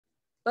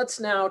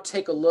Let's now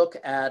take a look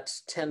at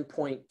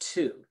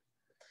 10.2.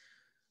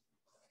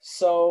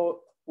 So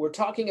we're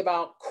talking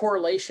about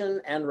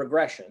correlation and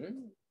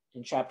regression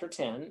in chapter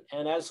 10.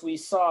 And as we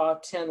saw,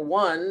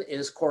 10.1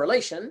 is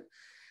correlation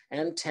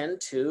and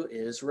 10.2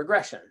 is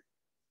regression.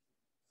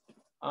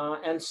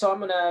 And so I'm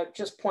going to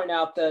just point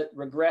out that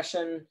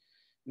regression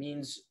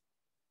means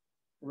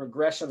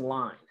regression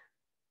line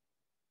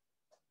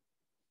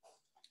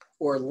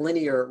or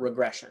linear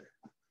regression.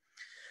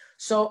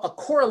 So a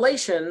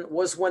correlation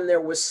was when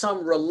there was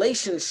some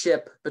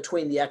relationship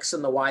between the X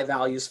and the Y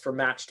values for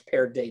matched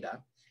paired data.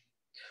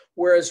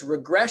 Whereas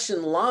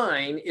regression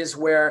line is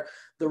where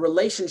the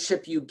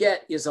relationship you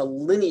get is a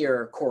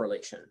linear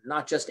correlation,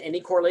 not just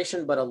any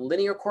correlation, but a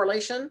linear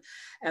correlation.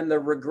 And the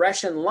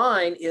regression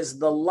line is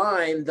the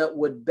line that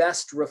would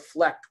best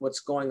reflect what's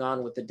going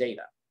on with the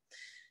data.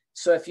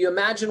 So if you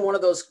imagine one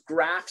of those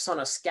graphs on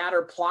a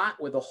scatter plot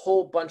with a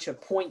whole bunch of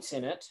points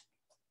in it,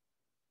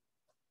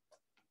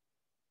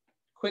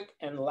 quick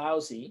and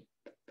lousy.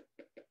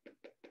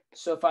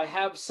 So if I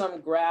have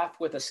some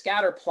graph with a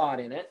scatter plot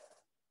in it,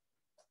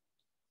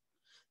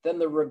 then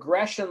the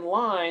regression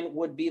line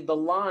would be the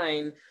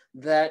line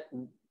that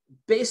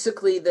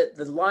basically the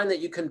line that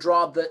you can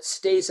draw that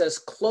stays as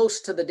close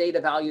to the data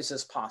values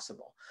as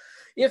possible.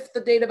 If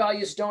the data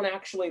values don't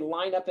actually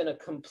line up in a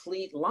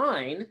complete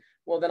line,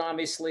 well, then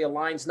obviously a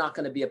line's not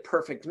going to be a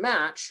perfect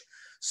match.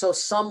 So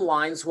some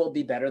lines will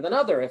be better than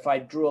other. If I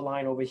drew a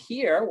line over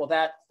here, well,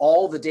 that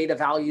all the data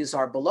values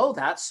are below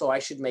that, so I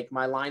should make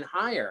my line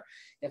higher.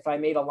 If I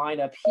made a line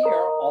up here,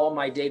 all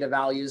my data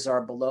values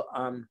are below,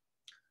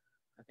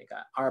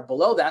 are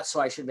below that, so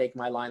I should make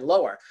my line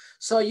lower.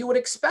 So you would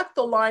expect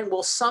the line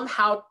will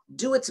somehow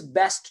do its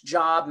best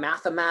job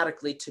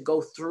mathematically to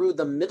go through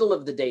the middle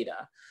of the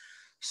data,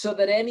 so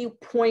that any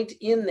point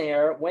in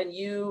there, when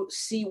you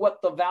see what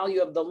the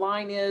value of the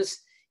line is,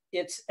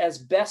 it's as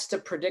best a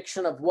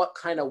prediction of what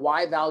kind of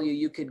Y value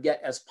you could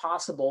get as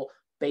possible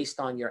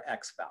based on your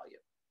X value.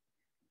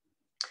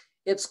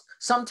 It's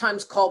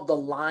sometimes called the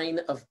line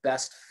of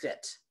best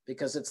fit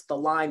because it's the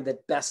line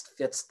that best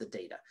fits the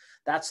data.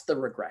 That's the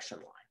regression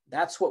line.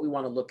 That's what we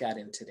want to look at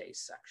in today's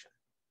section.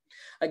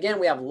 Again,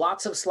 we have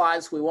lots of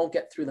slides. We won't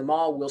get through them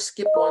all. We'll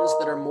skip ones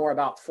that are more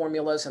about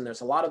formulas, and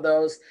there's a lot of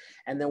those.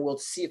 And then we'll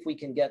see if we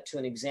can get to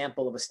an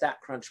example of a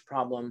StatCrunch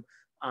problem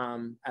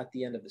at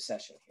the end of the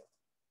session here.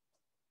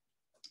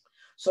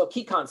 So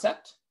key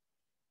concept.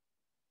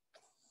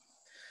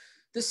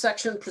 This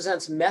section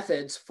presents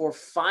methods for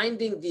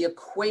finding the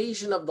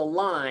equation of the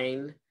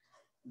line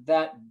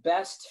that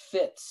best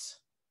fits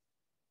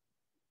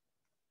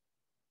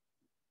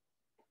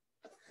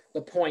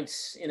the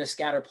points in a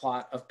scatter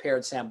plot of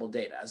paired sample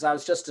data. As I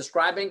was just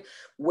describing,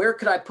 where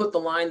could I put the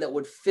line that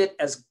would fit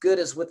as good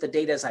as with the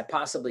data as I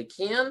possibly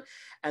can?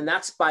 And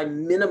that's by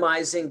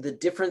minimizing the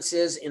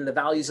differences in the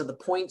values of the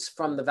points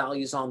from the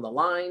values on the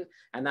line.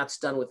 And that's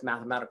done with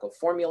mathematical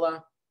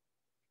formula.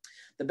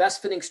 The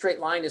best fitting straight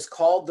line is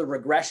called the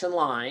regression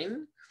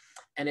line,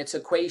 and its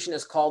equation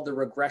is called the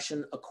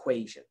regression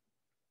equation.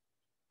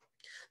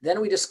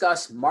 Then we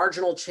discuss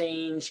marginal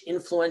change,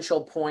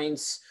 influential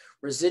points,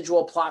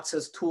 residual plots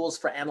as tools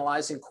for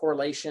analyzing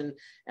correlation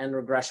and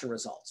regression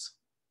results.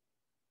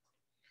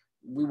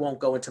 We won't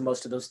go into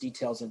most of those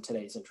details in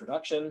today's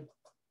introduction.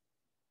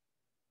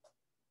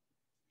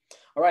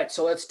 All right,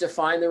 so let's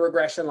define the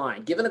regression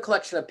line. Given a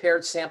collection of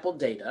paired sample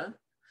data,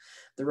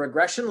 the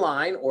regression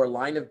line, or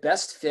line of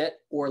best fit,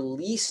 or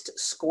least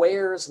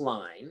squares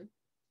line,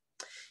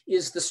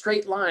 is the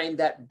straight line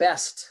that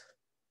best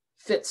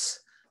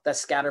fits the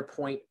scatter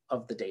point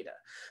of the data.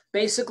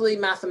 Basically,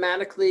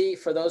 mathematically,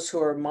 for those who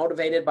are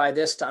motivated by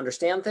this to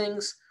understand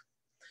things,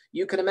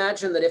 you can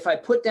imagine that if I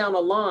put down a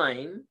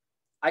line,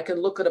 I can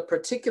look at a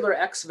particular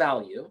X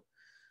value,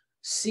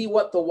 see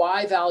what the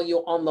Y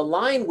value on the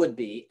line would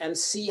be, and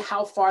see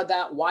how far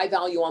that Y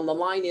value on the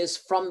line is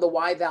from the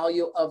Y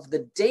value of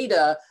the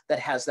data that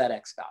has that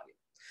X value.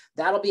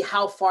 That'll be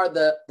how far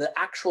the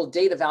actual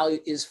data value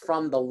is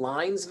from the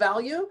line's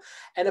value.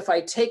 And if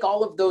I take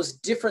all of those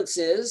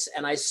differences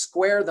and I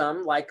square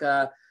them like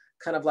a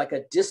kind of like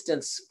a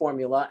distance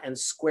formula and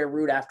square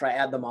root after I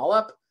add them all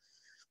up,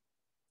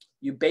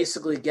 you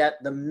basically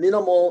get the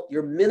minimal,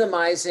 you're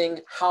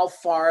minimizing how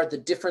far the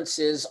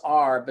differences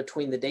are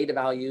between the data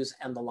values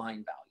and the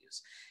line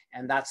values.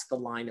 And that's the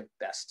line of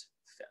best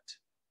fit.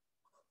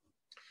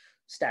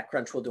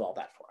 StatCrunch will do all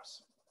that for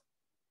us.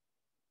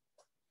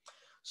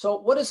 So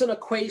what does an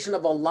equation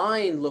of a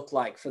line look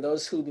like for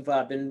those who've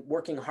been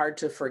working hard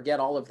to forget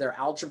all of their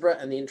algebra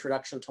and the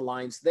introduction to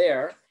lines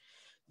there?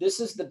 This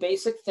is the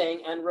basic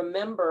thing. And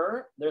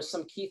remember, there's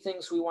some key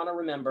things we want to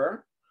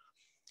remember.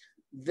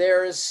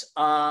 There's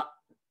a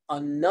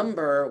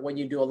number when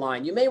you do a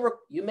line. You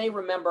may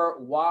remember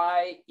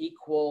y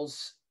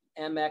equals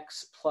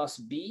mx plus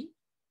b.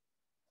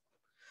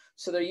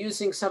 So they're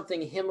using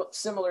something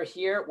similar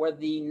here where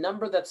the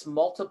number that's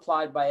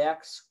multiplied by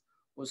x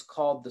was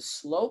called the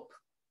slope.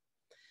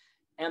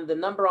 And the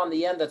number on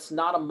the end that's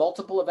not a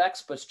multiple of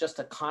x, but it's just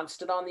a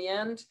constant on the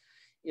end,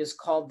 is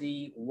called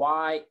the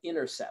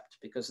y-intercept,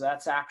 because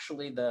that's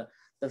actually the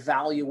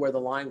value where the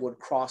line would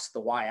cross the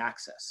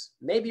y-axis.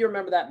 Maybe you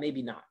remember that,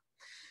 maybe not.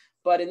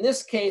 But in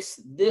this case,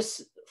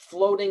 this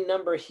floating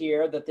number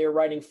here that they're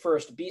writing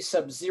first, b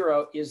sub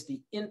 0, is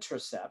the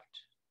intercept.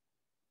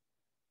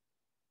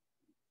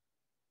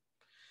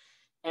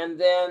 And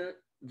then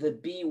the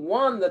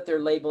b1 that they're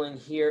labeling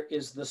here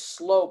is the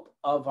slope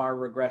of our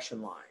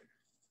regression line.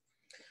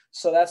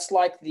 So that's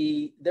like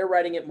they're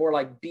writing it more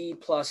like b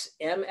plus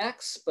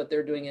mx, but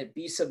they're doing it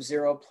b sub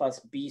 0 plus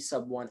b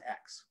sub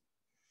 1x.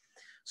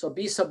 So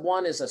b sub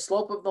 1 is a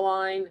slope of the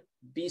line,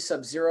 b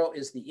sub 0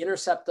 is the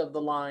intercept of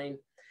the line,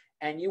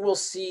 and you will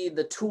see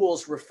the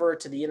tools refer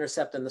to the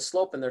intercept and the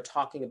slope, and they're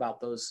talking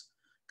about those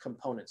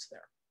components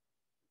there.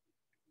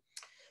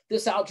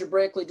 This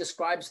algebraically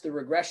describes the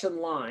regression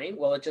line.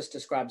 Well, it just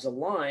describes a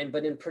line,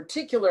 but in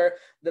particular,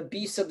 the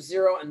b sub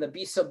 0 and the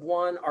b sub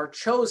 1 are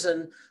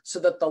chosen so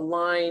that the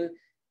line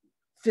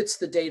fits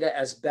the data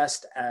as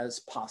best as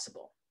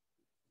possible.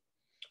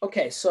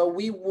 Okay, so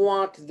we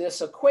want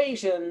this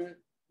equation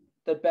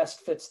that best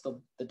fits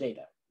the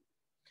data.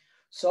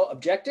 So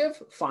objective,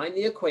 find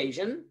the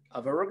equation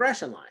of a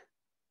regression line.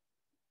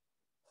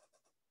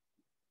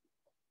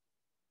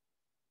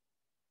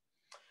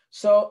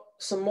 So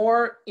some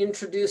more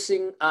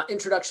introduction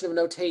of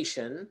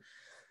notation.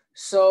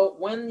 So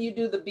when you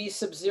do the b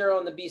sub 0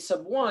 and the b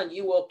sub 1,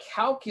 you will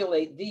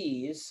calculate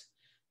these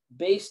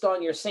based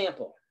on your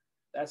sample.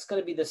 That's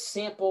going to be the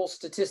sample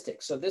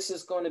statistic. So this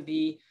is going to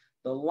be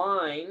the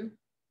line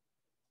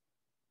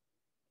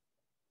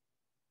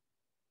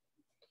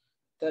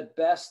that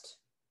best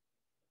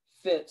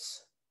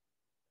fits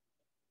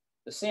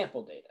the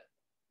sample data.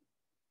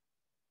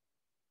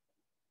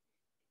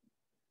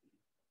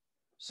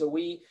 So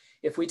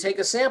if we take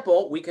a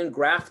sample, we can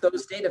graph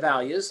those data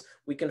values.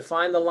 We can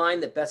find the line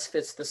that best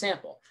fits the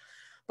sample.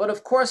 But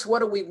of course, what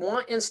do we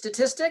want in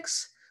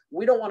statistics?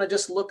 We don't want to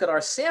just look at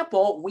our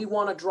sample. We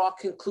want to draw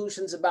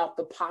conclusions about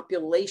the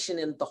population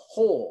in the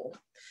whole.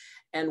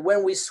 And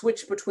when we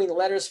switch between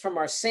letters from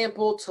our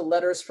sample to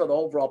letters for the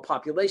overall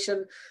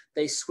population,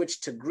 they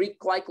switch to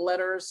Greek-like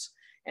letters.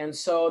 And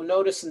so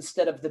notice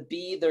instead of the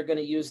B, they're going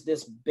to use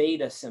this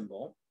beta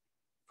symbol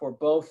for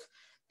both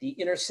the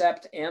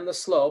intercept and the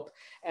slope.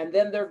 And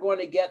then they're going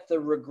to get the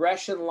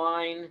regression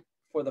line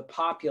for the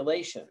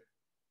population.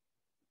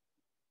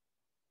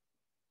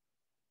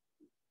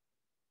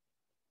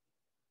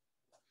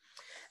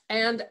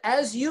 And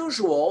as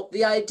usual,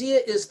 the idea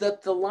is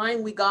that the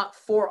line we got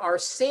for our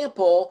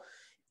sample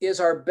is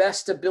our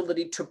best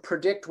ability to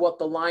predict what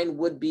the line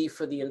would be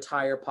for the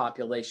entire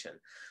population.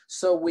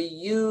 So we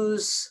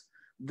use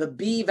the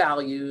B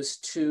values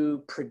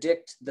to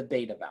predict the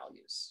beta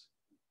values.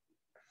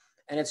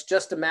 And it's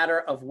just a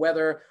matter of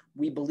whether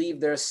we believe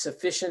there's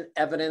sufficient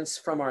evidence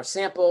from our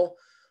sample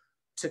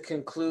to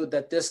conclude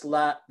that this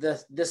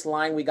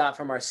line we got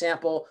from our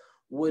sample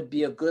would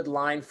be a good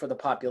line for the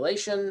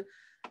population,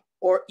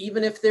 or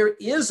even if there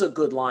is a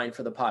good line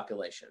for the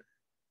population.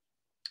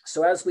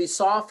 So as we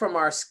saw from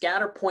our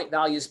scatter point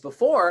values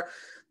before,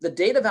 the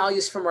data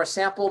values from our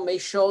sample may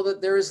show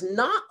that there is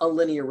not a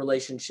linear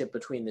relationship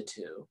between the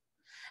two.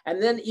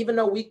 And then even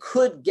though we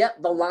could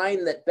get the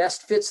line that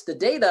best fits the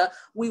data,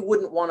 we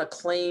wouldn't want to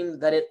claim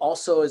that it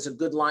also is a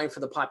good line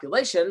for the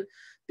population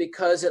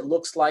because it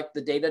looks like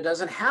the data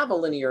doesn't have a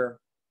linear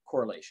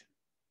correlation.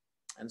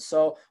 And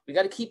so we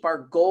got to keep our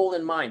goal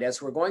in mind.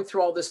 As we're going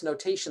through all this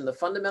notation, the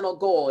fundamental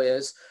goal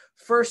is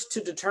first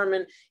to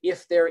determine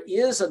if there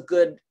is a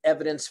good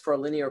evidence for a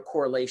linear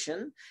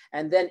correlation.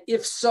 And then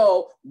if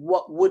so,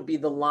 what would be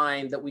the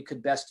line that we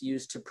could best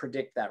use to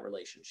predict that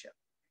relationship?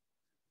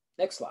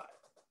 Next slide.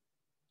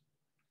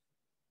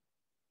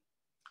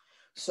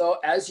 So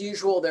as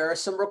usual, there are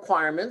some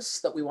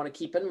requirements that we want to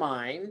keep in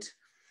mind.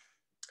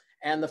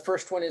 And the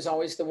first one is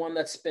always the one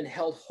that's been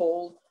held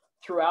whole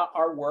throughout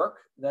our work,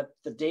 that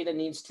the data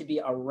needs to be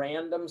a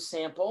random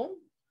sample,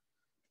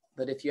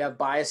 that if you have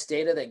biased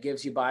data, that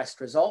gives you biased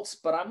results.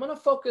 But I'm going to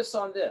focus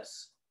on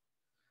this.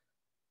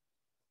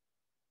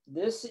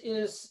 This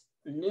is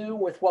new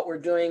with what we're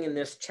doing in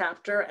this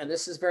chapter, and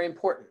this is very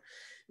important.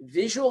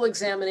 Visual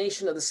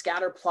examination of the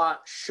scatter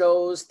plot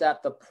shows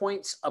that the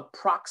points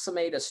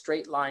approximate a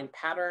straight line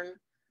pattern.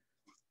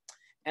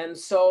 And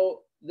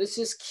so this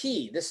is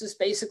key. This is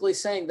basically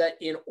saying that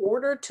in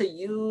order to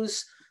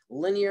use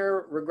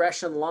linear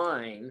regression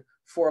line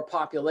for a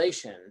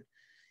population,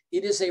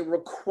 it is a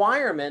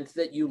requirement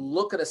that you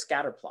look at a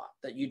scatter plot,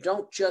 that you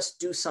don't just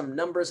do some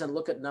numbers and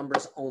look at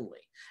numbers only.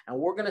 And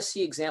we're going to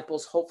see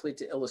examples hopefully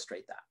to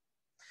illustrate that.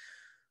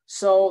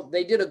 So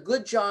they did a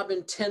good job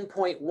in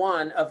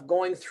 10.1 of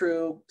going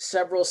through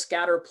several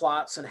scatter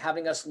plots and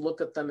having us look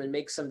at them and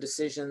make some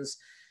decisions.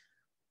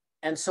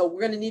 And so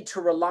we're going to need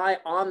to rely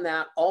on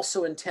that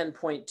also in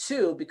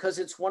 10.2 because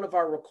it's one of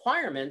our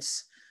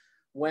requirements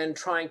when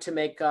trying to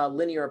make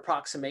linear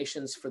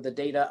approximations for the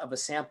data of a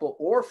sample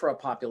or for a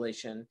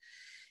population,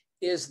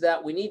 is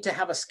that we need to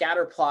have a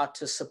scatter plot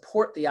to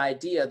support the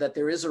idea that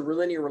there is a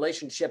linear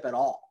relationship at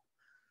all.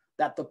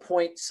 that the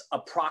points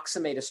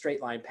approximate a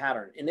straight line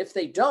pattern. And if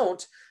they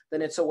don't,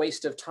 then it's a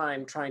waste of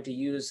time trying to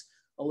use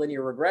a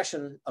linear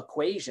regression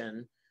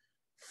equation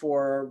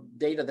for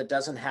data that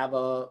doesn't have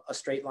a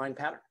straight line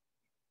pattern.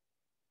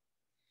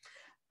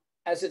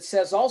 As it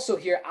says also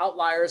here,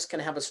 outliers can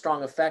have a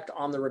strong effect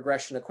on the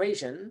regression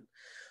equation.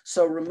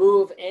 So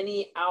remove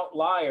any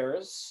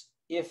outliers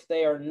if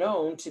they are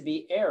known to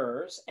be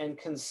errors, and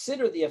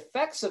consider the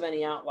effects of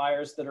any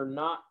outliers that are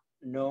not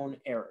known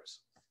errors.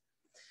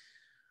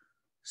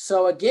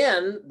 So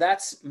again,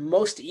 that's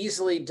most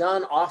easily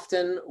done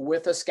often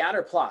with a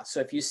scatter plot. So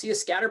if you see a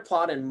scatter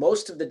plot and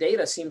most of the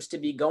data seems to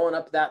be going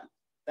up that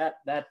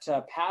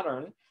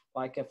pattern,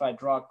 like if I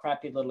draw a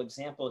crappy little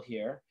example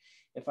here,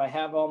 if I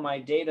have all my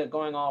data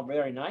going all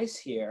very nice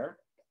here,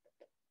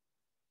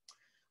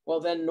 well,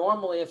 then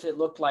normally if it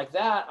looked like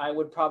that, I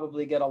would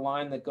probably get a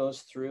line that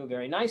goes through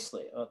very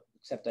nicely,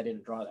 except I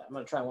didn't draw that. I'm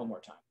going to try one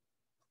more time.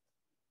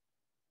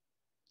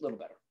 A little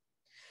better.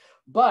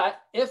 But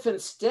if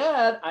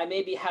instead I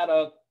maybe had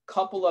a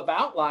couple of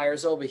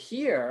outliers over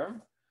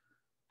here,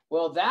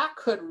 well, that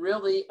could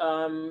really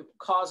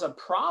cause a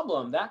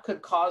problem. That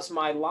could cause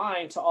my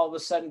line to all of a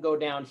sudden go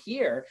down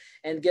here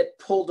and get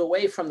pulled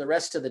away from the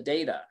rest of the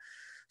data.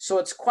 So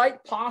it's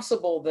quite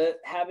possible that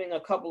having a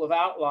couple of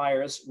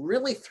outliers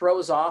really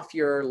throws off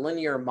your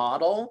linear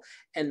model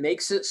and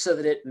makes it so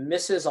that it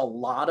misses a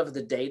lot of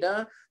the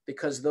data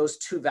because those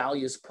two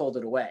values pulled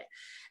it away.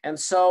 And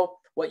so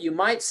what you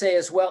might say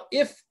is, well,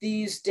 if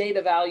these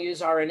data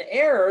values are in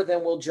error,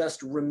 then we'll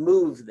just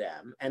remove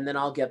them and then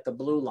I'll get the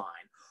blue line.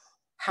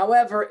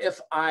 However,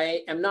 if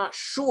I am not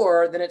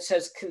sure, then it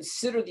says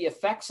consider the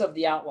effects of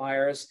the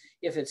outliers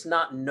if it's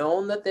not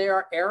known that they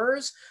are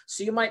errors.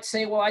 So you might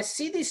say, well, I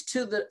see these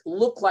two that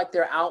look like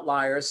they're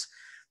outliers.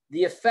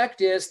 The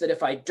effect is that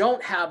if I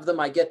don't have them,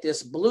 I get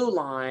this blue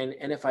line.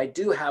 And if I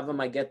do have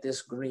them, I get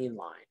this green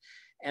line.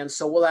 And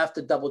so we'll have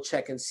to double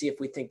check and see if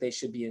we think they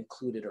should be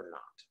included or not.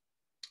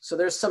 So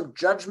there's some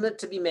judgment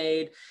to be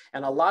made.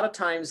 And a lot of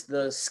times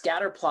the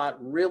scatter plot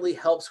really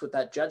helps with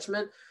that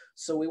judgment.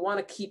 So we want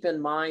to keep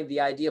in mind the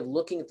idea of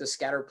looking at the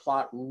scatter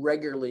plot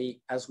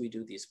regularly as we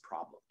do these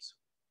problems.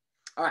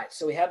 All right,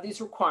 so we have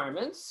these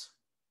requirements.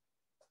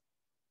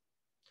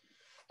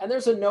 And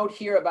there's a note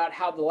here about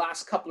how the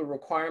last couple of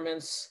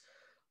requirements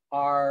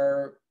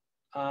are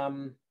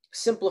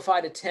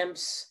simplified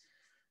attempts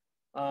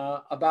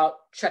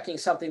about checking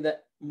something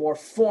that more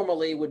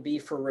formally would be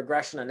for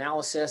regression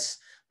analysis,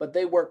 but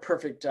they work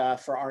perfect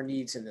for our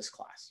needs in this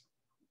class.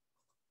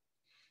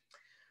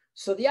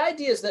 So the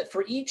idea is that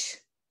for each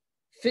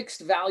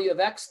fixed value of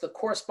X, the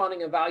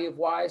corresponding value of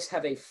Y's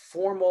have a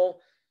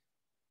formal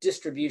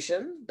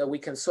distribution that we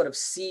can sort of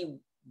see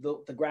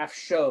the graph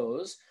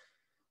shows.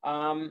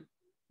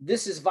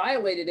 This is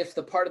violated if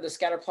the part of the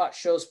scatter plot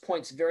shows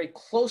points very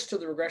close to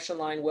the regression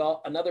line,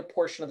 while another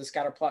portion of the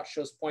scatter plot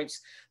shows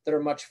points that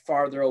are much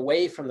farther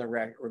away from the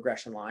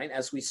regression line,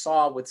 as we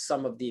saw with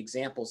some of the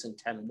examples in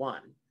 10.1.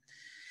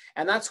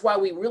 And that's why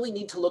we really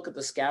need to look at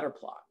the scatter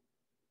plot.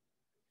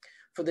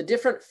 For the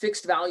different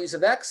fixed values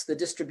of X, the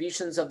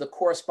distributions of the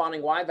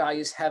corresponding Y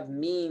values have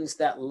means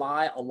that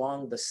lie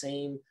along the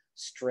same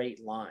straight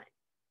line.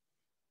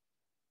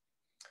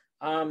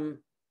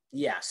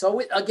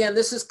 So again,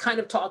 this is kind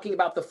of talking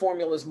about the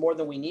formulas more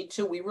than we need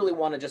to. We really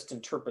want to just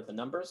interpret the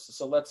numbers.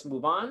 So let's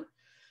move on.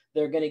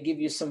 They're going to give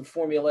you some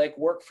formulaic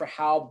work for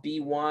how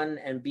B1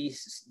 and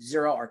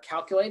B0 are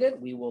calculated.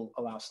 We will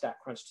allow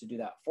StatCrunch to do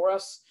that for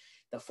us.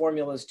 The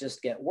formulas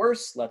just get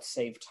worse. Let's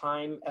save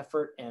time,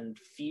 effort, and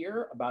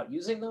fear about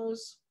using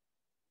those.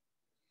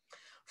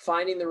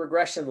 Finding the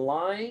regression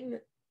line,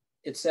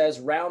 it says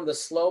round the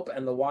slope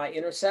and the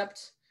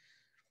y-intercept.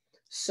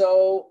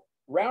 So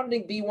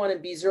rounding B1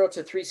 and B0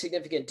 to 3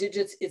 significant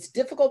digits, it's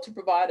difficult to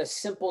provide a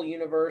simple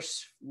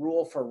universe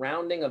rule for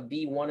rounding of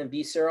B1 and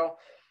B0,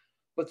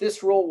 but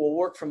this rule will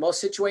work for most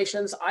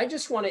situations. I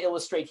just want to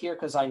illustrate here,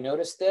 because I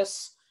noticed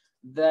this,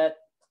 that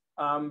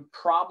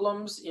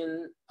problems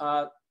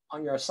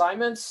on your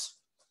assignments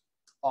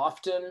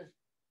often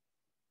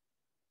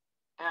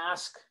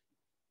ask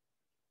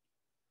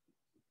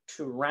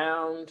to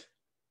round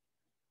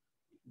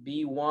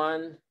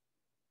B1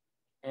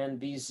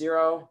 and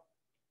B0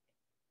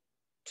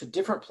 to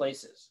different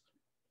places.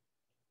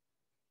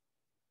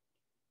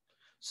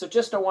 So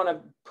just I want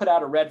to put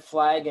out a red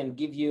flag and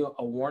give you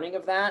a warning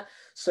of that.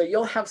 So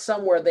you'll have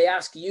somewhere they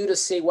ask you to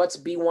see what's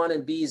B1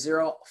 and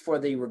B0 for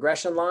the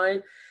regression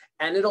line.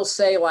 And it'll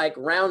say like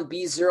round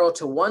B0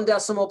 to 1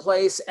 decimal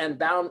place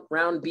and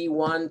round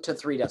B1 to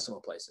 3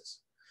 decimal places.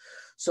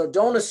 So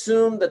don't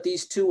assume that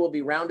these two will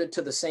be rounded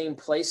to the same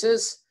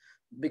places,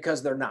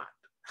 because they're not.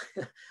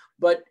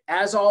 But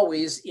as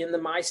always in the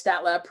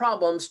MyStatLab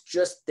problems,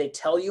 just they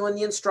tell you in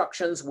the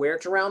instructions where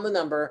to round the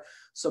number.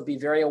 So be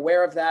very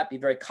aware of that, be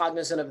very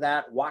cognizant of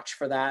that, watch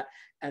for that,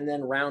 and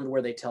then round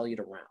where they tell you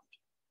to round.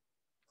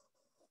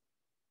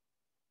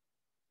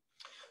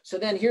 So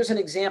then here's an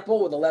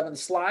example with 11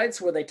 slides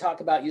where they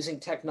talk about using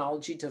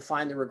technology to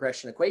find the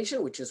regression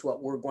equation, which is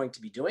what we're going to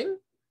be doing.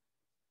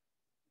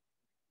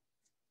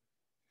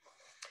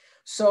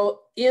 So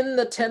in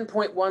the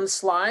 10.1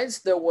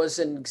 slides, there was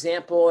an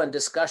example and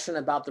discussion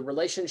about the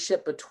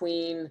relationship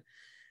between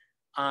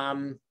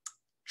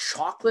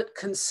chocolate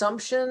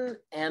consumption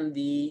and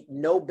the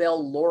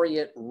Nobel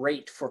laureate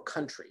rate for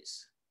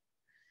countries.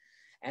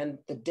 And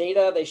the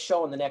data they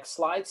show in the next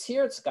slides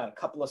here, it's got a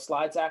couple of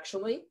slides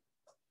actually.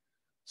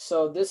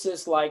 So this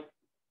is like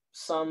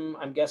some,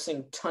 I'm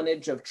guessing,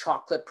 tonnage of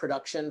chocolate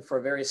production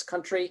for various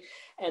country,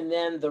 and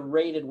then the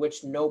rate at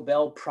which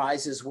Nobel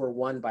prizes were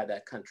won by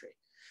that country.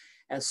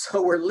 And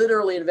so we're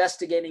literally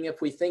investigating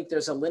if we think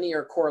there's a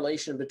linear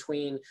correlation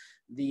between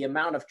the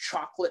amount of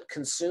chocolate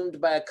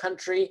consumed by a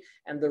country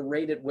and the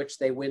rate at which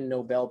they win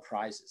Nobel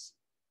prizes.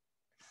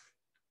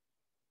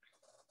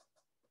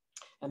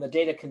 And the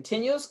data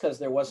continues because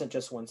there wasn't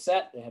just one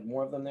set, they had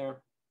more of them there.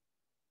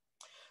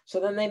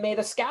 So then they made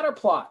a scatter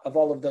plot of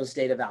all of those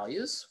data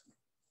values.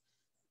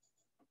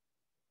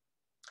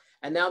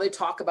 And now they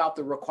talk about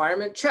the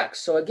requirement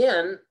checks. So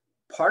again,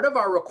 part of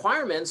our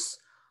requirements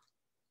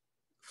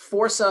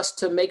force us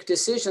to make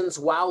decisions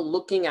while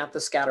looking at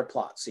the scatter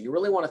plot. So you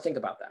really want to think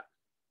about that.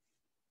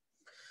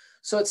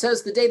 So it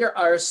says the data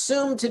are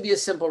assumed to be a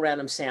simple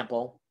random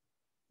sample.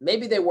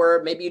 Maybe they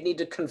were, maybe you need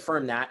to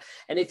confirm that.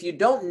 And if you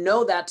don't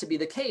know that to be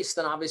the case,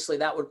 then obviously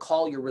that would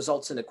call your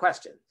results into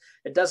question.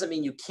 It doesn't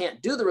mean you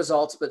can't do the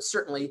results, but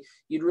certainly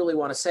you'd really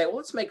want to say, well,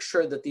 let's make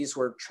sure that these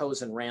were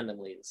chosen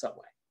randomly in some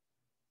way.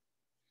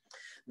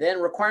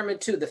 Then requirement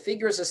 2, the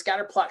figure is a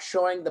scatter plot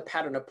showing the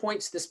pattern of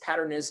points. This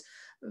pattern is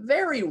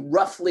very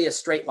roughly a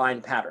straight line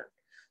pattern.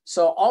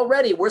 So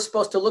already we're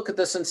supposed to look at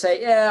this and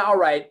say, yeah, all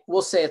right,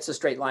 we'll say it's a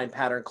straight line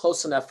pattern,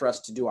 close enough for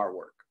us to do our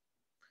work.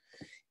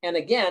 And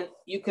again,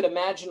 you could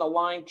imagine a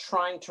line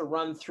trying to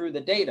run through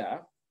the data.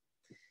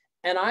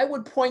 And I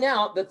would point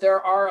out that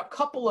there are a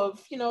couple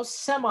of,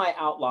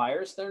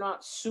 semi-outliers. They're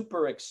not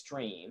super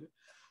extreme.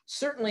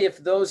 Certainly, if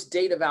those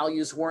data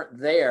values weren't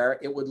there,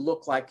 it would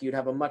look like you'd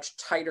have a much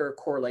tighter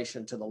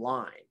correlation to the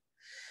line.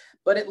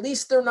 But at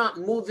least they're not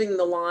moving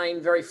the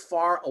line very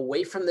far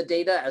away from the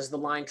data as the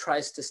line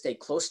tries to stay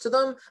close to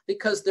them,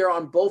 because they're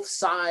on both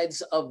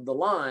sides of the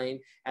line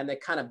and they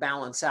kind of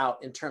balance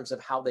out in terms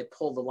of how they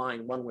pull the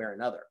line one way or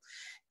another.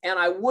 And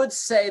I would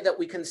say that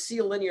we can see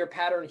a linear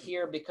pattern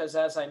here because,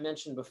 as I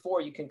mentioned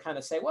before, you can kind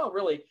of say, well,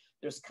 really,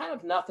 there's kind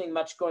of nothing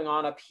much going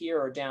on up here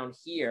or down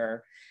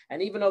here.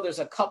 And even though there's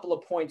a couple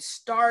of points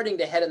starting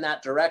to head in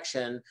that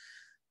direction,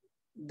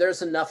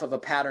 there's enough of a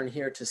pattern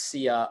here to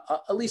see at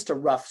least a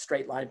rough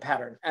straight line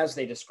pattern as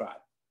they describe.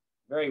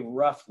 Very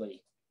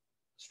roughly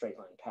straight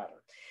line pattern.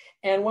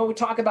 And when we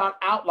talk about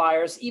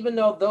outliers, even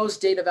though those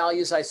data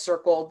values I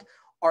circled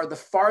are the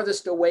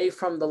farthest away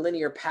from the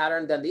linear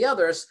pattern than the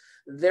others,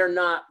 they're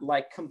not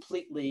like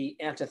completely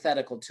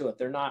antithetical to it.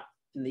 They're not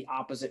in the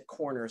opposite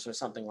corners or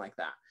something like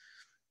that.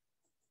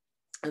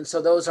 And so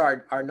those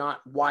are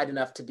not wide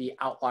enough to be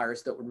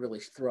outliers that would really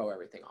throw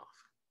everything off.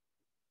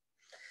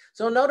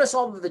 So notice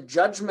all of the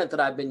judgment that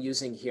I've been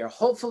using here.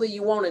 Hopefully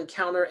you won't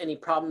encounter any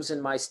problems in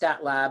my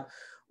stat lab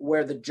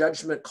where the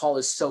judgment call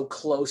is so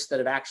close that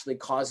it actually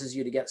causes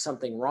you to get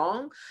something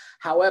wrong.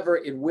 However,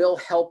 it will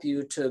help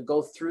you to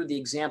go through the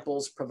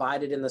examples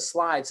provided in the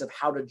slides of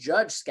how to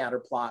judge scatter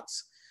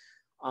plots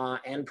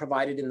and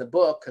provided in the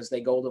book, because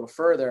they go a little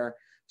further,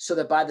 so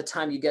that by the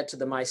time you get to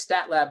the My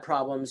Stat Lab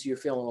problems, you're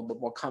feeling a little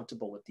bit more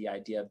comfortable with the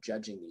idea of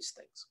judging these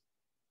things.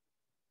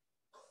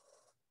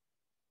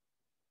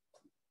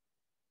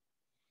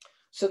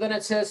 So then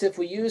it says, if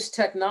we use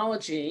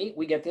technology,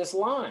 we get this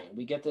line.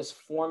 We get this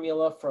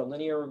formula for a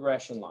linear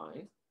regression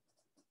line.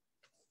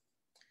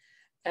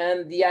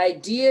 And the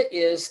idea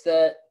is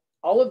that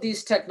all of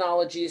these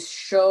technologies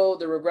show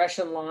the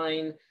regression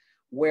line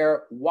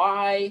where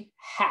y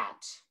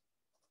hat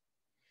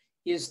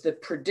is the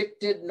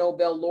predicted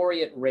Nobel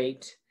laureate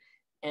rate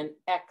and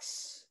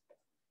x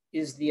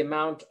is the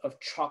amount of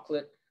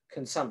chocolate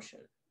consumption.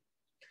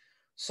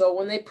 So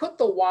when they put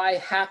the y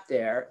hat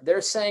there,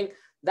 they're saying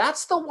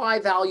that's the y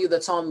value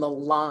that's on the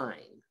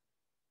line.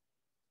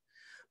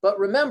 But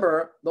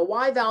remember, the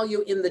y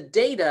value in the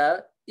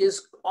data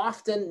is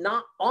often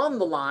not on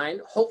the line,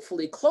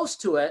 hopefully close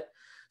to it.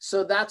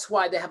 So that's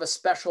why they have a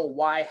special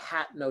y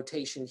hat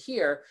notation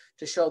here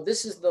to show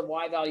this is the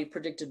y value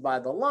predicted by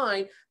the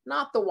line,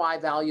 not the y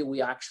value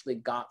we actually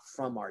got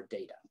from our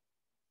data.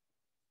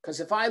 Because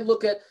if I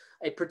look at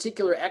a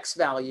particular x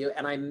value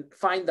and I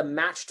find the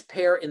matched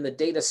pair in the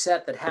data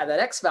set that had that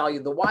x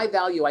value, the y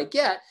value I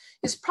get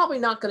is probably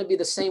not going to be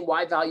the same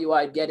y value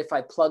I'd get if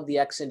I plug the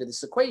x into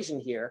this equation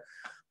here.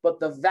 But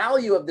the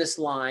value of this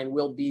line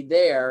will be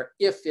there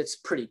if it's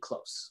pretty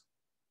close.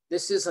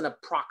 This is an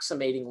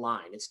approximating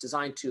line. It's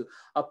designed to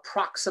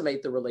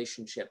approximate the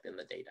relationship in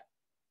the data.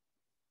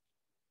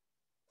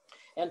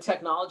 And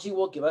technology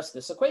will give us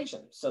this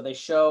equation. So they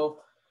show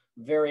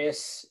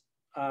various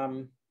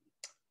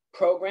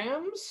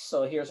programs.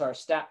 So here's our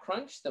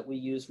StatCrunch that we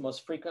use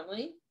most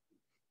frequently.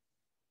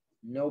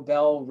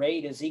 Nobel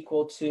rate is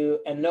equal to,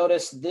 and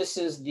notice this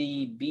is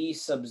the b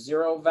sub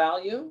 0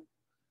 value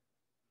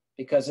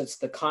because it's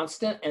the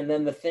constant, and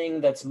then the thing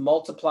that's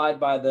multiplied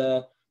by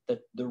the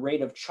the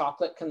rate of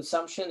chocolate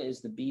consumption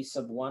is the B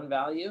sub 1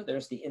 value.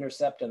 There's the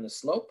intercept and the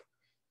slope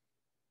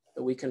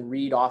that we can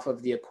read off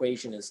of the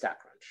equation in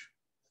StatCrunch.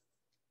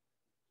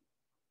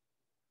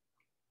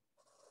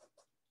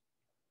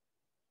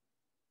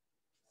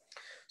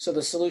 So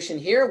the solution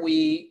here,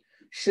 we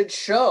should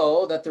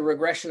show that the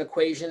regression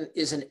equation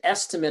is an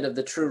estimate of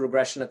the true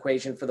regression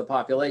equation for the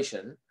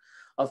population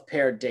of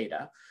paired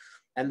data.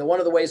 And one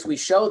of the ways we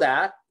show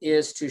that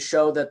is to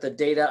show that the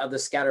data of the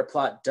scatter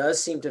plot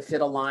does seem to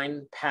fit a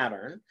line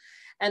pattern.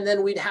 And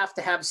then we'd have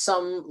to have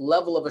some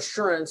level of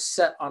assurance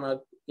set on a,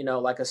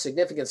 like a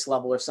significance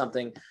level or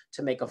something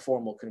to make a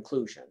formal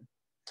conclusion.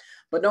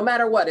 But no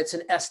matter what, it's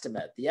an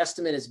estimate. The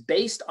estimate is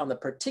based on the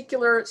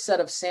particular set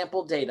of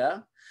sample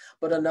data,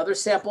 but another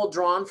sample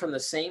drawn from the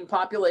same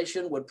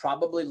population would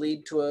probably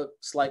lead to a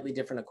slightly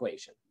different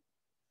equation.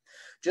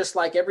 Just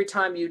like every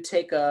time you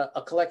take a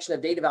collection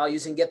of data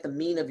values and get the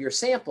mean of your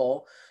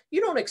sample,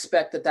 you don't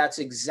expect that that's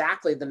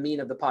exactly the mean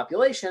of the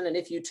population. And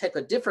if you take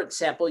a different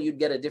sample, you'd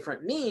get a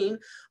different mean,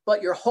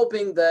 but you're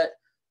hoping that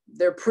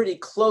they're pretty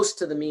close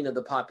to the mean of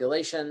the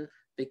population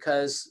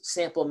because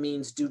sample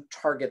means do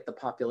target the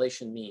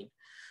population mean.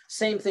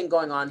 Same thing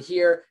going on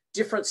here.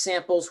 Different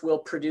samples will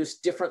produce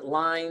different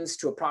lines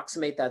to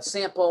approximate that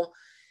sample.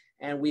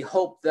 And we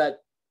hope that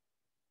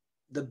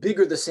the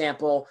bigger the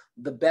sample,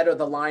 the better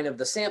the line of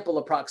the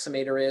sample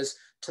approximator is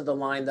to the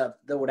line that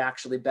would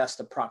actually best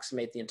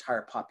approximate the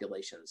entire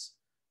population's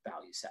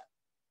value set.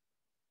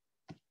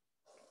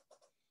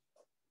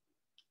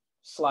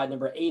 Slide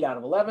number 8 out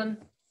of 11.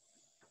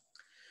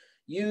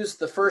 Use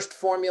the first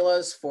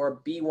formulas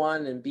for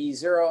B1 and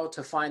B0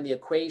 to find the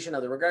equation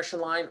of the regression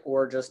line,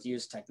 or just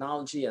use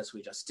technology as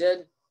we just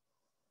did.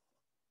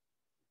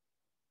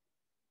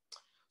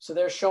 So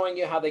they're showing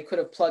you how they could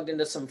have plugged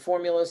into some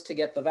formulas to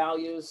get the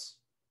values.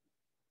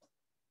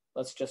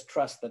 Let's just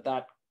trust that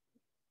that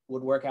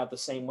would work out the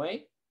same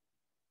way.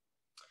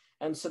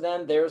 And so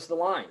then there's the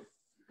line.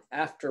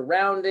 After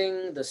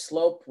rounding, the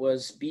slope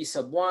was B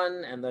sub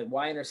 1 and the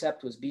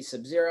y-intercept was B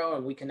sub 0.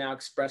 And we can now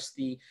express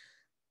the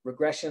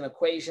regression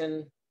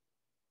equation.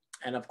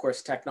 And of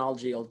course,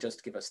 technology will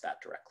just give us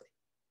that directly.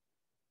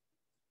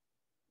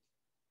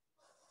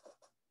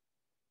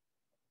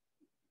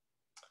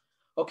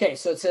 Okay,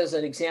 so it says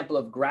an example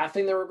of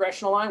graphing the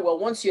regression line. Well,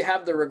 once you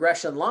have the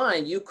regression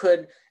line, you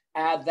could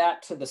add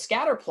that to the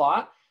scatter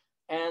plot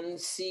and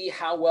see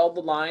how well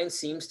the line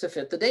seems to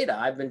fit the data.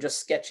 I've been just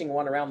sketching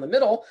one around the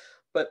middle,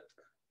 but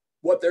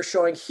what they're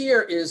showing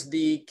here is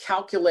the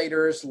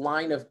calculator's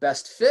line of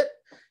best fit.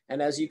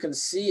 And as you can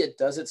see, it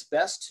does its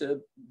best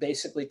to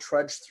basically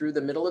trudge through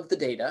the middle of the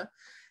data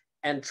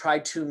and try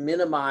to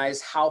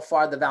minimize how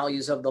far the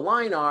values of the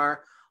line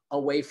are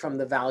away from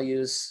the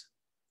values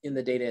in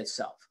the data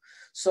itself.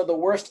 So the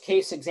worst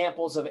case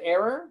examples of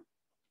error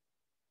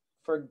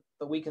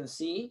that we can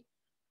see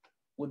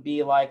would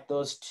be like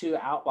those two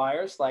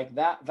outliers. Like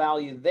that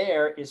value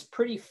there is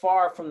pretty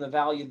far from the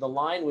value the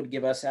line would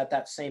give us at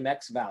that same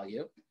X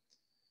value.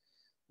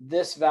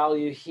 This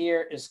value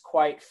here is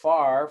quite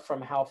far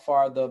from how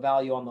far the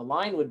value on the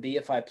line would be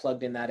if I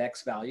plugged in that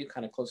X value,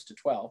 kind of close to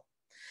 12.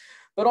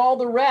 But all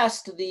the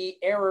rest, the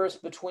errors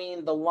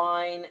between the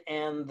line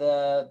and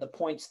the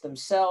points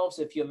themselves,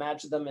 if you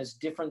imagine them as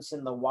difference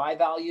in the Y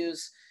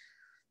values,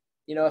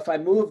 if I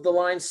move the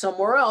line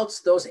somewhere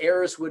else, those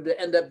errors would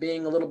end up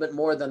being a little bit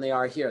more than they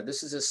are here.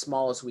 This is as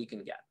small as we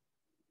can get.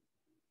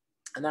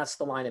 And that's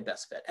the line of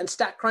best fit. And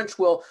StatCrunch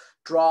will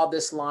draw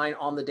this line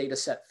on the data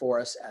set for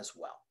us as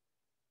well.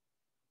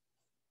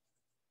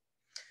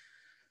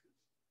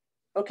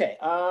 Okay,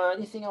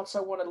 anything else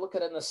I want to look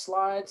at in the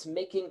slides?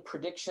 Making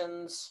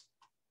predictions.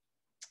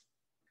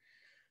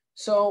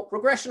 So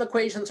regression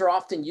equations are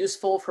often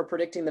useful for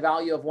predicting the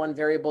value of one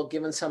variable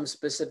given some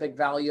specific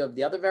value of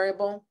the other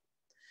variable.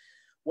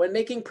 When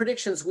making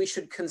predictions, we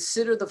should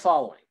consider the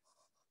following.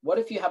 What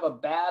if you have a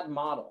bad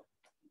model?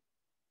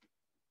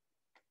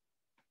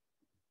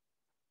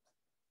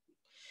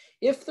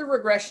 If the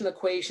regression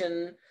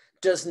equation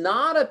does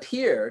not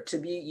appear to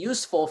be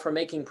useful for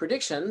making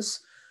predictions,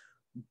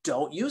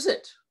 don't use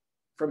it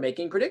for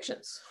making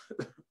predictions.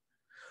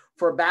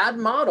 For bad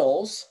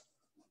models,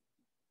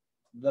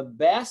 the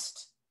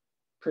best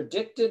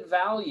predicted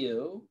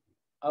value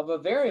of a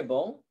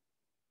variable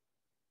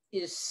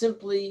is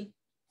simply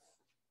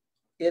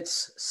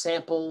its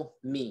sample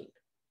mean.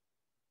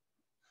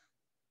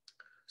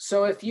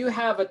 So if you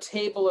have a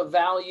table of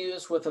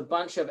values with a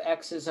bunch of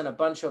X's and a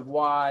bunch of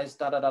Y's,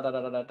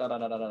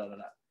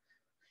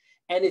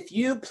 and if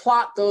you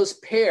plot those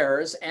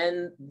pairs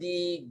and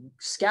the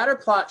scatter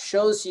plot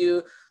shows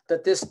you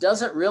that this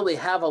doesn't really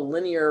have a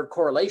linear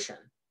correlation,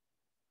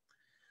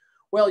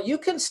 well, you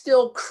can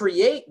still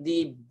create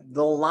the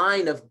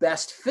line of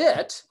best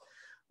fit,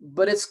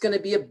 but it's going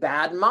to be a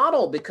bad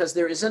model because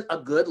there isn't a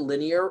good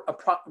linear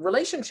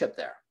relationship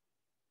there.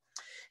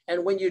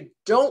 And when you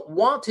don't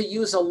want to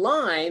use a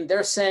line,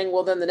 they're saying,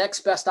 well, then the next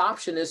best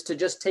option is to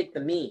just take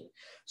the mean.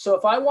 So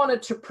if I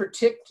wanted to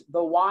predict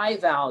the Y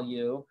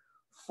value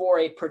for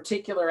a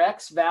particular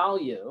X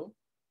value,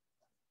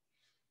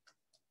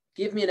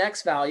 give me an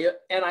X value,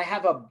 and I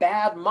have a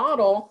bad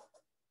model,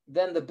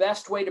 then the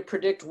best way to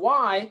predict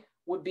Y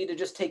would be to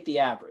just take the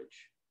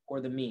average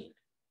or the mean.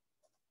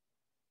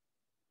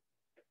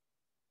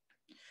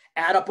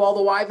 Add up all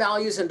the Y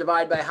values and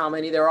divide by how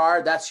many there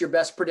are. That's your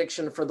best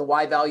prediction for the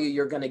Y value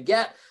you're going to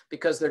get,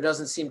 because there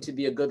doesn't seem to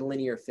be a good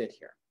linear fit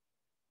here.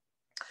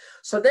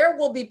 So there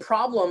will be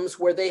problems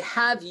where they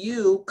have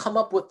you come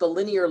up with the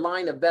linear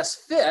line of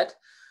best fit,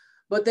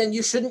 but then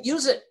you shouldn't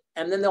use it.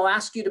 And then they'll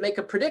ask you to make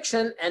a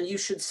prediction, and you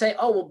should say,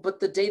 oh, well,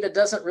 but the data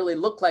doesn't really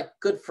look like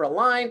good for a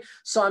line,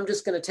 so I'm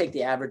just going to take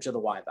the average of the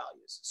Y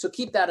values. So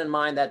keep that in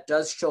mind. That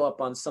does show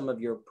up on some of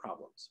your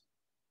problems.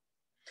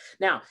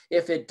 Now,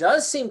 if it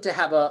does seem to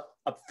have a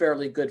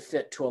fairly good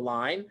fit to a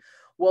line,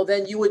 well,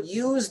 then you would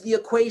use the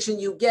equation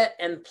you get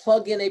and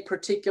plug in a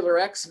particular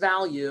X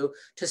value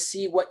to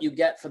see what you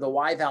get for the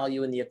Y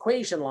value in the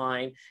equation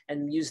line,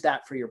 and use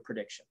that for your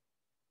prediction.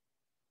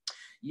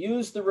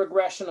 Use the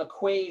regression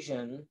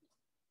equation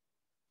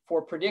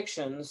for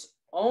predictions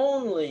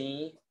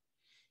only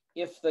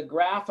if the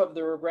graph of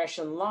the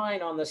regression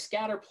line on the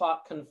scatter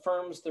plot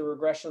confirms the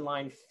regression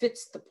line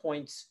fits the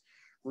points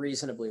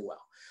reasonably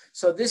well.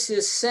 So this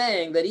is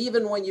saying that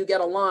even when you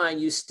get a line,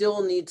 you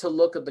still need to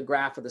look at the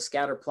graph of the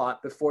scatter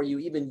plot before you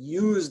even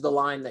use the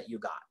line that you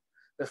got.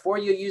 Before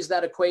you use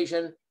that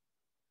equation,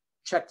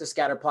 check the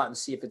scatter plot and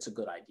see if it's a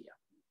good idea.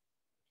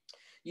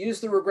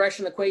 Use the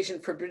regression equation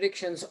for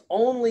predictions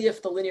only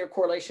if the linear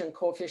correlation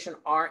coefficient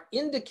R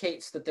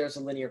indicates that there's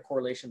a linear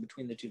correlation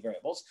between the two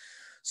variables.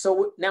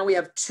 So now we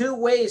have two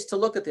ways to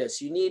look at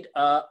this. You need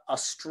a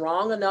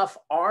strong enough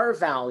R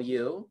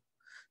value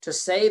to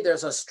say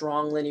there's a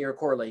strong linear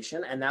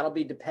correlation, and that'll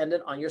be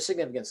dependent on your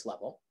significance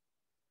level.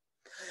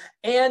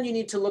 And you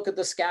need to look at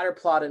the scatter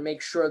plot and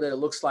make sure that it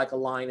looks like a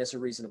line is a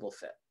reasonable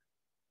fit.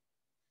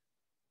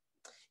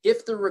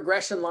 If the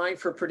regression line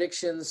for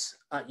predictions,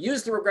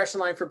 use the regression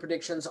line for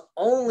predictions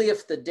only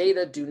if the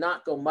data do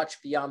not go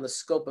much beyond the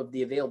scope of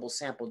the available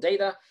sample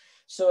data.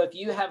 So if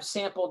you have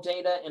sample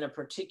data in a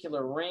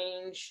particular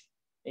range,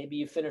 maybe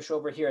you finish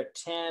over here at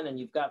 10 and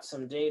you've got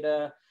some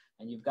data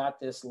and you've got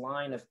this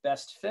line of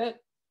best fit.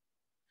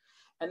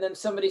 And then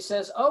somebody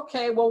says,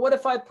 okay, well, what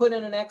if I put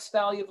in an X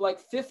value of like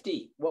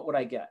 50? What would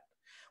I get?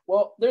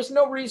 Well, there's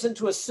no reason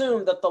to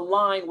assume that the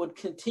line would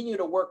continue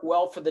to work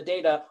well for the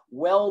data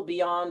well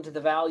beyond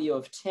the value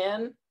of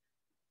 10.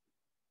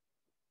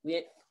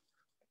 We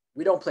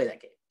don't play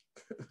that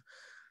game.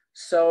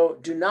 So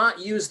do not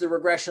use the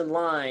regression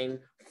line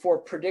for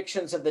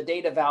predictions of the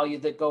data value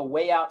that go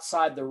way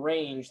outside the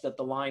range that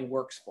the line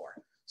works for.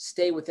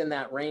 Stay within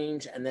that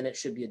range, and then it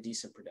should be a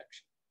decent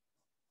prediction.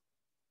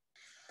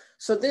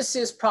 So this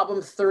is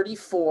problem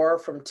 34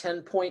 from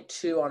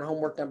 10.2 on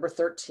homework number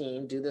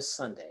 13, due this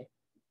Sunday.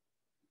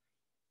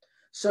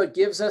 So it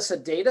gives us a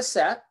data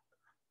set.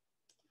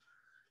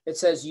 It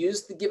says,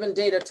 use the given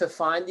data to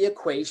find the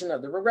equation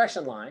of the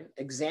regression line,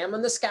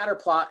 examine the scatter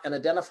plot, and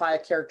identify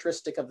a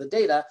characteristic of the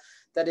data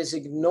that is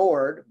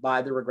ignored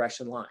by the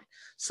regression line.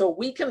 So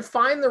we can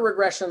find the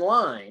regression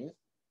line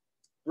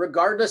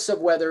regardless of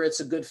whether it's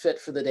a good fit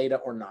for the data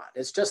or not.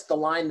 It's just the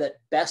line that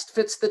best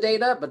fits the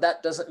data, but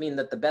that doesn't mean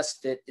that the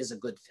best fit is a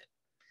good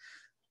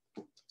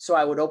fit. So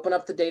I would open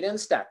up the data in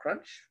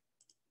StatCrunch.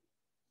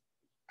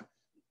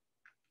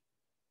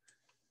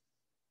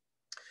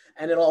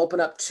 And it'll open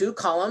up two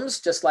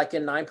columns, just like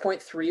in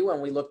 9.3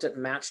 when we looked at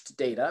matched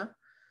data.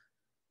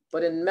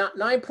 But in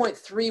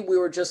 9.3, we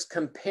were just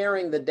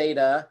comparing the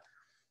data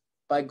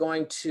by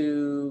going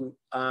to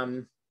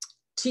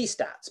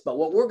t-stats. But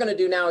what we're going to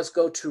do now is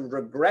go to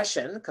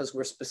regression, because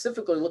we're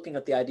specifically looking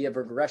at the idea of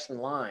a regression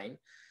line,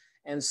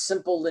 and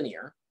simple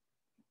linear.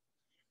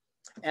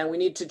 And we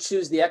need to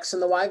choose the X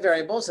and the Y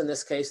variables. In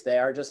this case, they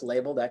are just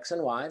labeled X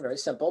and Y, very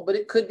simple, but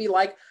it could be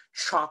like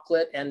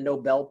chocolate and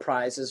Nobel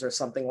Prizes or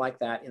something like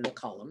that in the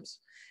columns.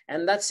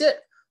 And that's it.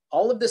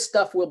 All of this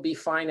stuff will be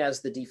fine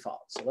as the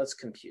default. So let's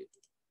compute.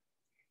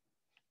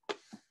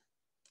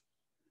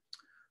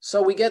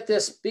 So we get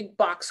this big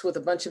box with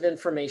a bunch of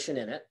information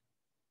in it.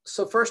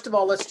 So first of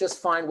all, let's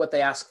just find what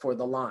they ask for,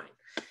 the line.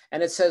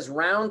 And it says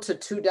round to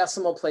 2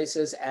 decimal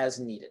places as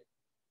needed.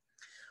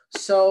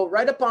 So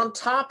right up on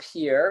top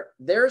here,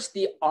 there's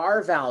the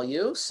R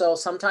value. So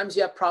sometimes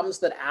you have problems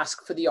that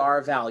ask for the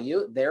R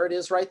value. There it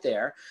is right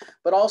there.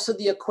 But also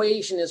the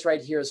equation is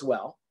right here as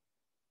well.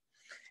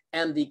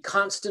 And the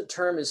constant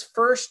term is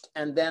first,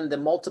 and then the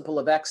multiple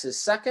of X is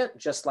second,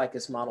 just like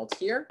is modeled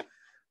here.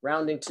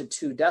 Rounding to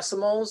 2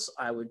 decimals,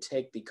 I would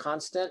take the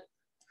constant.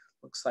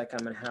 Looks like I'm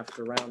going to have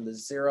to round the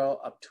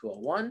 0 up to a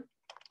 1.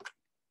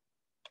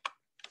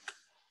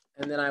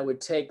 And then I would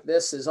take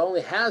this, it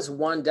only has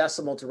 1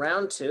 decimal to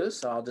round to,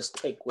 so I'll just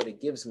take what it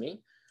gives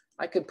me.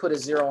 I could put a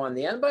 0 on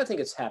the end, but I think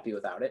it's happy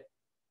without it.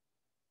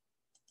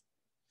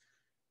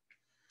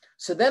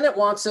 So then it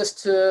wants us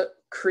to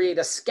create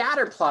a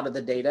scatter plot of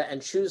the data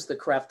and choose the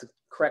correct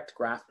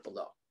graph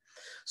below.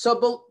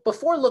 So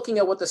before looking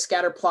at what the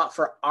scatter plot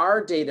for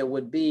our data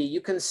would be,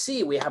 you can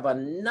see we have a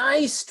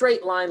nice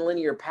straight line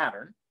linear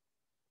pattern.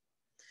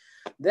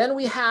 Then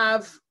we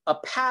have a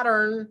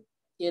pattern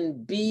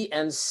in B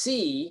and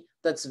C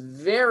that's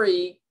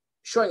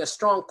showing a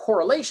strong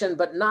correlation,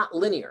 but not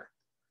linear,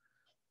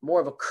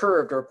 more of a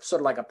curved or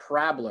sort of like a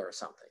parabola or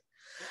something.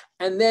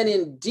 And then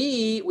in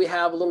D, we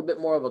have a little bit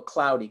more of a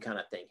cloudy kind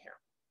of thing here.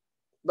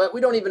 But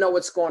we don't even know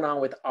what's going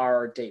on with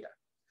our data.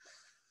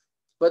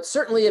 But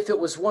certainly if it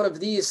was one of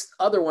these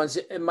other ones,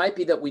 it might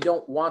be that we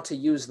don't want to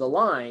use the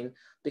line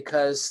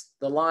because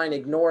the line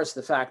ignores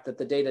the fact that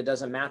the data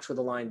doesn't match with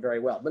the line very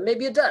well. But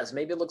maybe it does.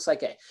 Maybe it looks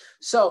like A.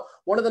 So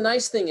one of the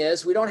nice thing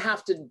is we don't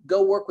have to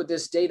go work with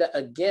this data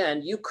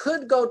again. You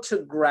could go to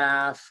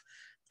graph,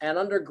 and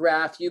under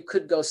graph, you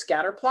could go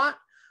scatter plot.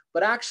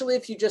 But actually,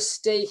 if you just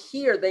stay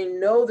here, they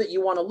know that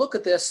you want to look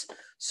at this.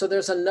 So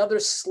there's another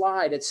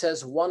slide. It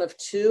says 1 of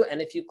 2.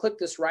 And if you click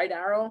this right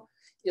arrow,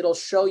 it'll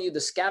show you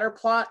the scatter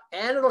plot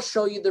and it'll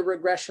show you the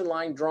regression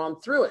line drawn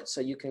through it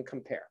so you can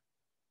compare.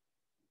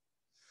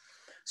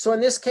 So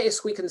in this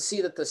case, we can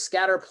see that the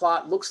scatter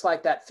plot looks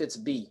like that fits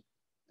B,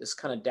 this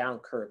kind of down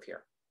curve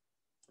here.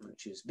 I'm going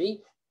to choose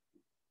B.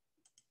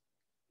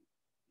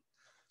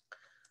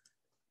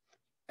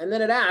 And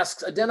then it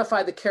asks,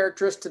 identify the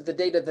characteristic of the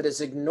data that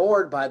is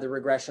ignored by the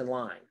regression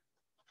line.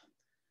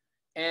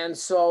 And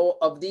so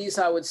of these,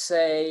 I would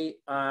say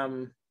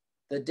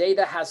the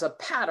data has a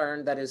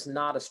pattern that is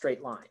not a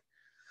straight line.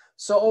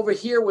 So over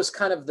here was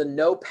kind of the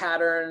no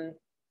pattern.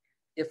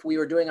 If we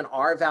were doing an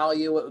R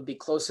value, it would be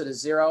closer to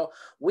 0.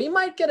 We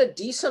might get a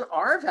decent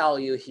R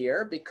value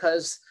here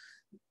because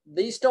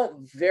these don't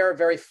vary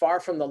very far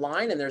from the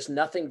line, and there's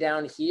nothing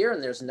down here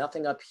and there's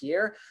nothing up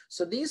here.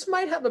 So these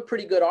might have a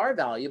pretty good R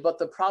value, but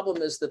the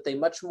problem is that they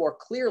much more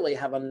clearly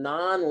have a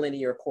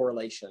non-linear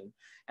correlation,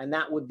 and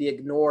that would be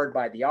ignored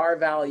by the R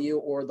value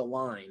or the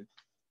line.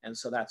 And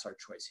so that's our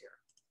choice here.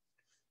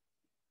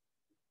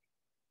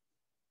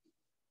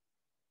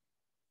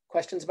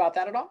 Questions about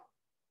that at all?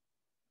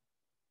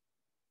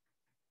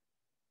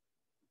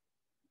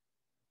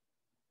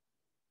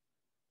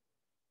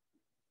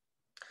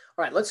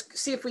 All right, let's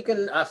see if we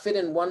can fit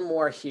in one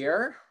more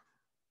here.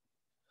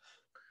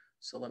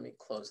 So let me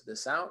close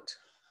this out.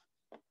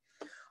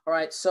 All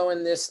right, so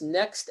in this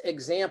next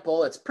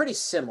example, it's pretty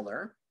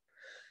similar.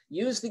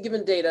 Use the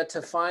given data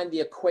to find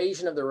the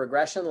equation of the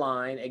regression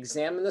line,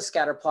 examine the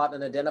scatter plot,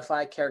 and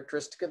identify a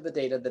characteristic of the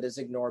data that is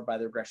ignored by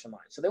the regression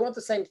line. So they want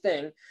the same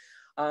thing.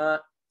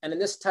 And in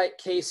this type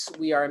case,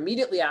 we are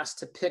immediately asked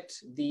to pick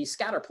the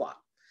scatter plot.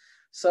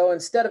 So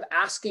instead of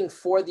asking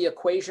for the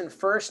equation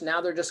first, now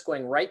they're just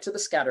going right to the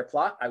scatter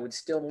plot. I would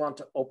still want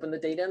to open the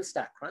data in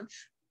StatCrunch.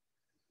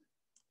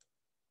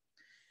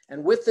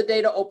 And with the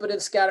data open in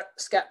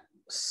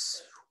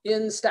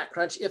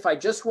StatCrunch, if I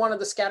just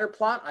wanted the scatter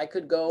plot, I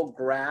could go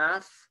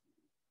graph,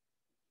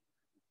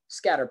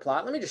 scatter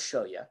plot. Let me just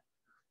show you.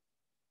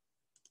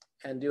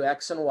 And do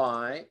X and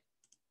Y.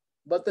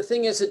 But the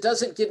thing is, it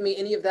doesn't give me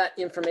any of that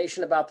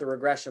information about the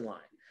regression line.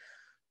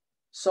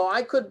 So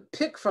I could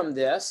pick from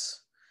this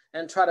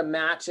and try to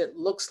match. It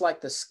looks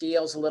like the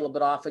scale's a little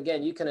bit off.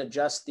 Again, you can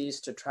adjust these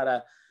to try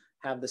to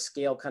have the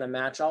scale kind of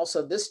match.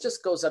 Also, this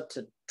just goes up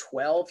to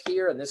 12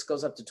 here, and this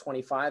goes up to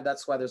 25.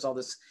 That's why there's all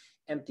this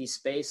empty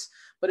space.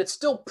 But it's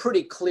still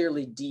pretty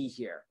clearly D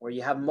here, where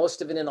you have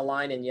most of it in a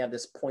line and you have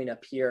this point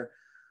up here.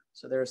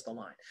 So there's the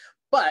line.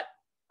 But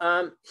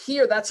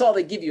here, that's all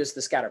they give you is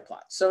the scatter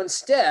plot. So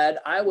instead,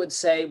 I would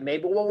say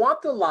maybe we'll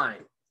want the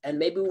line, and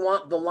maybe we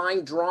want the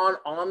line drawn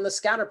on the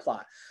scatter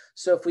plot.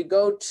 So if we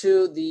go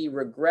to the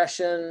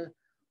regression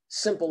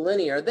simple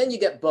linear, then you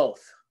get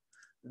both.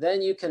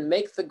 Then you can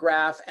make the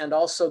graph and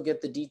also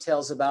get the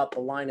details about the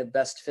line of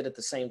best fit at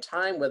the same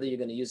time, whether you're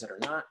going to use it or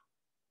not.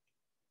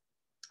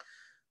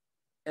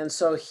 And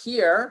so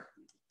here,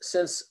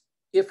 since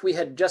if we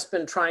had just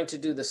been trying to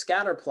do the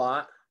scatter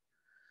plot,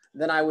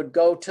 then I would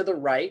go to the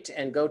right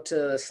and go to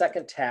the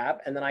second tab,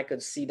 and then I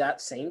could see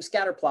that same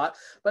scatter plot.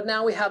 But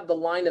now we have the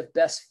line of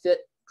best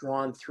fit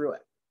drawn through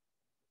it.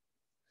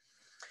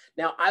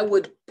 Now, I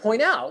would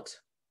point out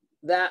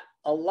that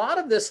a lot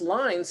of this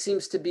line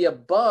seems to be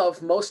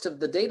above most of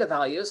the data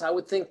values. I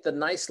would think the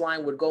nice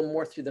line would go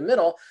more through the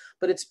middle,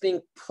 but it's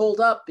being pulled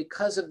up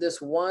because of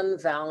this one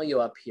value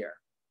up here.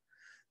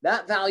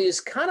 That value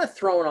is kind of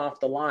thrown off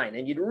the line,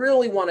 and you'd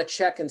really want to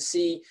check and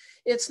see.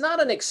 It's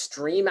not an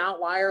extreme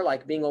outlier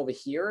like being over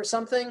here or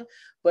something,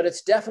 but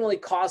it's definitely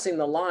causing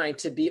the line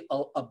to be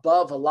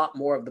above a lot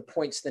more of the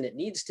points than it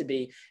needs to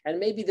be, and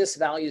maybe this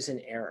value is in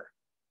error.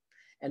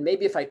 And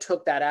maybe if I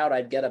took that out,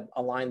 I'd get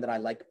a line that I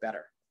like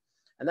better.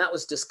 And that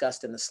was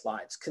discussed in the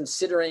slides,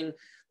 considering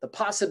the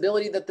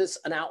possibility that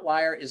an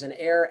outlier is an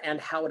error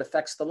and how it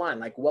affects the line.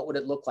 Like, what would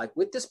it look like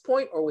with this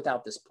point or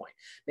without this point?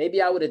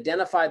 Maybe I would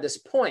identify this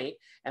point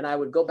and I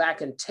would go back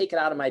and take it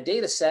out of my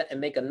data set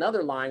and make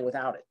another line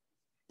without it,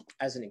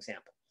 as an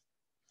example.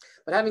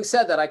 But having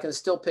said that, I can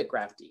still pick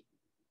graph D.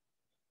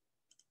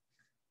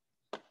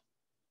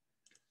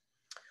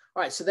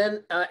 All right, so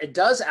then it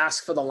does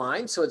ask for the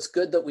line, so it's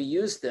good that we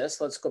use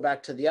this. Let's go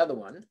back to the other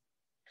one.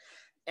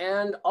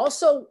 And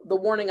also the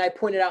warning I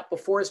pointed out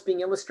before is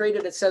being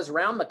illustrated. It says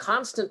round the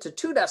constant to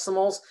 2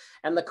 decimals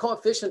and the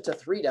coefficient to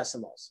 3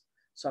 decimals.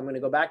 So I'm going to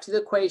go back to the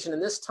equation,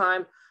 and this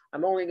time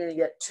I'm only going to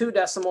get 2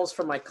 decimals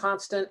from my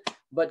constant,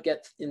 but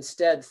get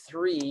instead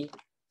 3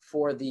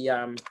 for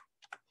the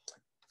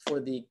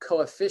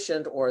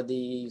coefficient or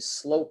the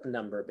slope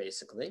number,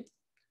 basically.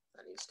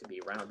 That needs to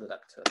be rounded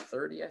up to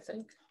 30, I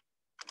think.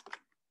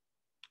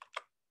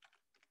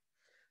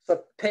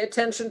 So pay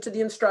attention to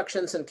the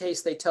instructions in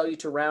case they tell you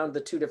to round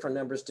the 2 different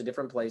numbers to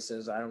different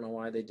places. I don't know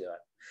why they do it.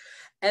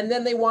 And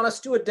then they want us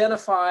to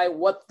identify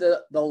what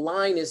the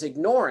line is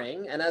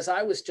ignoring. And as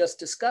I was just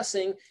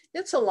discussing,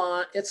 it's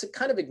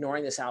kind of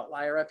ignoring this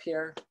outlier up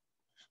here.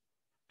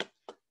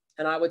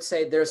 And I would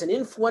say there's an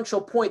influential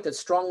point that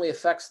strongly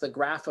affects the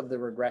graph of the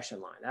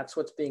regression line. That's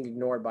what's being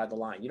ignored by the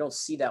line. You don't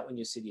see that when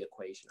you see the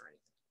equation or anything.